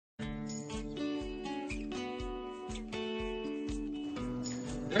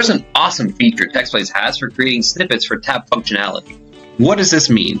There's an awesome feature TextBlaze has for creating snippets for tab functionality. What does this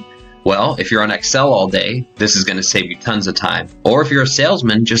mean? Well, if you're on Excel all day, this is going to save you tons of time. Or if you're a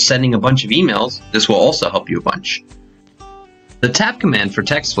salesman just sending a bunch of emails, this will also help you a bunch. The tab command for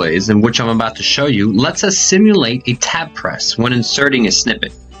TextBlaze, in which I'm about to show you, lets us simulate a tab press when inserting a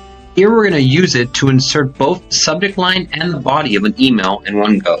snippet. Here we're going to use it to insert both the subject line and the body of an email in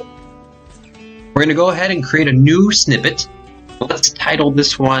one go. We're going to go ahead and create a new snippet. Let's title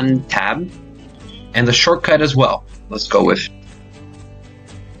this one tab, and the shortcut as well. Let's go with.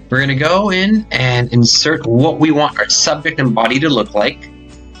 We're going to go in and insert what we want our subject and body to look like.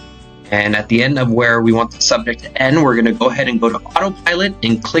 And at the end of where we want the subject to end, we're going to go ahead and go to Autopilot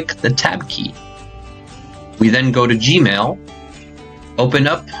and click the tab key. We then go to Gmail, open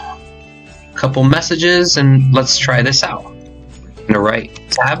up a couple messages, and let's try this out. We're going to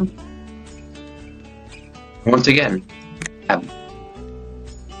write tab. Once again, tab.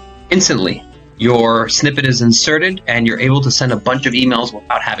 Instantly, your snippet is inserted and you're able to send a bunch of emails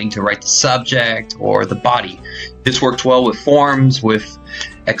without having to write the subject or the body. This works well with forms, with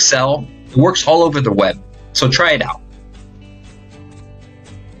Excel. It works all over the web, so try it out.